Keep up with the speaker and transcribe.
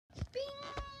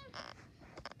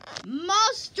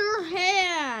Monster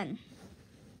Hand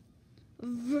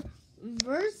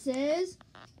versus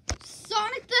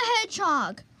Sonic the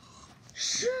Hedgehog.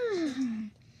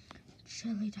 Chili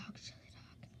dog, chili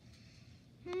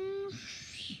dog.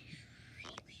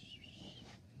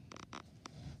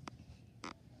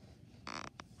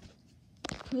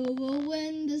 Who will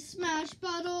win the Smash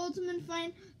Battle Ultimate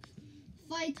fight?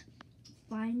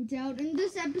 Find out in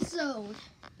this episode.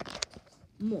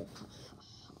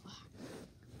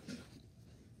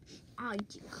 I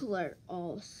declare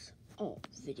all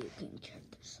video game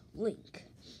characters. Link,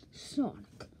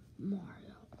 Sonic,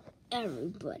 Mario,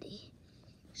 everybody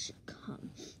should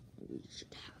come. We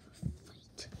should have a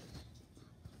fight.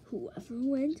 Whoever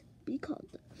wins be called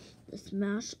the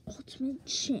Smash Ultimate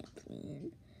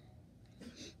Champion.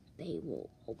 They will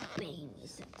obey me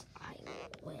since I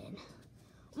will win.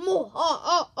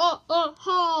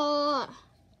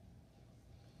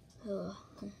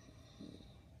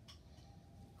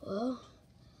 Well,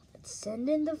 let's send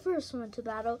in the first one to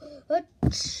battle. And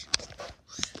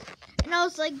I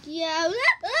was like, yeah.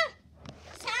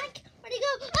 Sonic, where'd he go?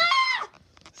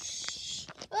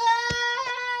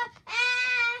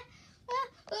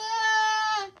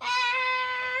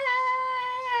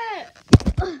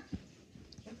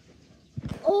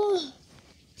 Oh,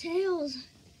 Tails.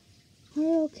 Are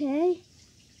you okay?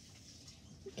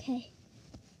 Okay,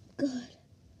 good.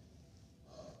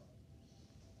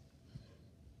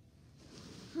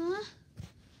 Huh?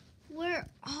 Where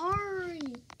are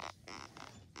you?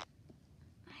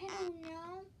 I don't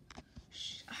know.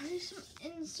 Are you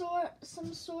in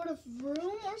some sort of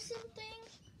room or something?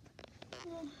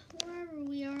 Well, wherever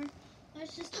we are,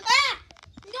 let's just...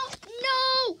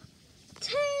 No!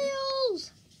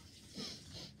 Tails!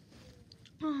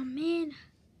 Oh, man.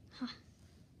 Huh.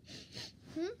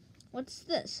 What's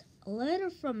this? A letter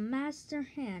from Master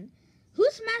Hand.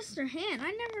 Who's Master Hand?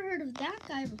 I never heard of that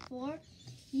guy before.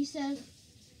 He says,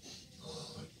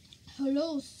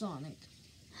 "Hello, Sonic."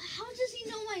 How does he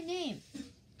know my name?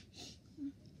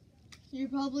 You're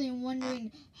probably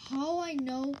wondering how I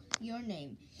know your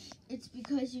name. It's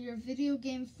because of your video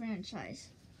game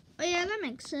franchise. Oh yeah, that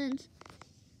makes sense.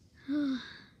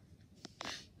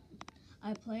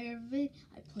 I played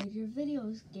your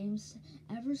video games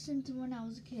ever since when I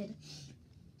was a kid.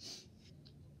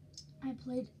 I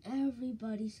played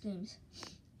everybody's games,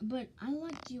 but I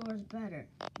liked yours better.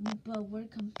 But we're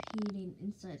competing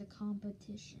inside a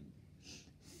competition.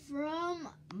 From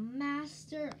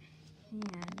Master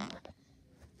Hand.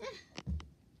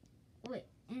 Wait,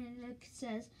 and it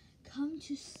says, "Come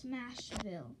to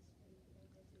Smashville."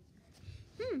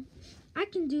 I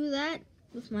can do that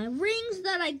with my rings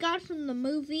that I got from the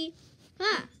movie.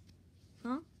 Huh?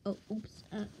 Oh, oops.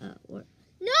 What?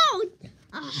 No!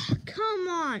 Come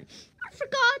on. I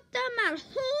forgot them at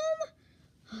home.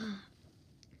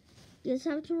 Just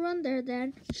have to run there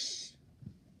then.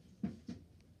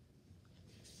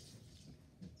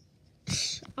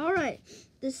 Alright.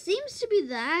 This seems to be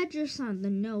the address on the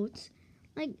notes.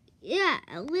 Like, yeah,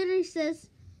 it literally says...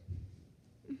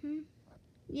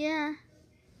 Yeah.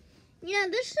 Yeah,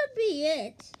 this should be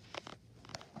it.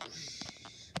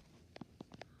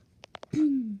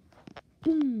 Boom.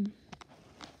 Boom.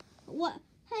 What?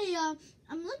 Hey,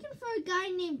 I'm looking for a guy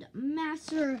named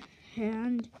Master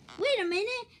Hand. Wait a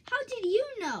minute. How did you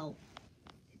know?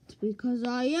 It's because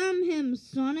I am him,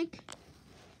 Sonic.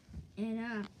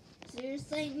 And, so you're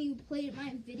saying you played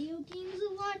my video games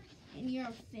a lot and you're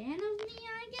a fan of me,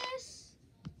 I guess?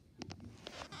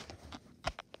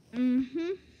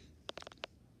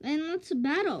 Then let's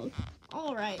battle.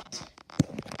 All right.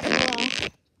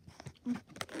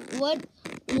 What?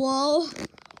 Whoa.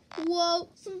 Whoa.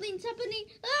 Something's happening.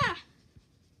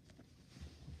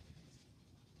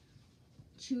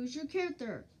 Choose your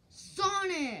character.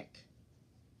 Sonic.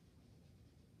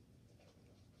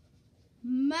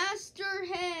 Master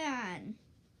Hand.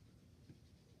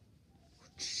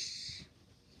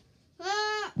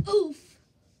 Oof.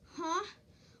 Huh?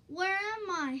 Where am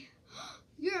I?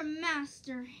 You're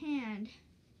Master Hand.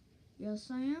 Yes,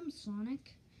 I am,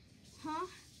 Sonic. Huh?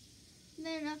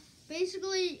 Then,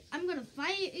 basically, I'm gonna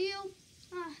fight you.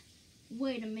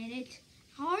 Wait a minute.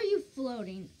 How are you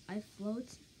floating? I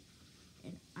float,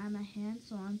 and I'm a hand,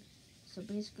 so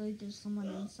basically there's someone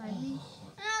inside me.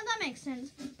 That makes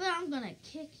sense, but I'm gonna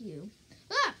kick you.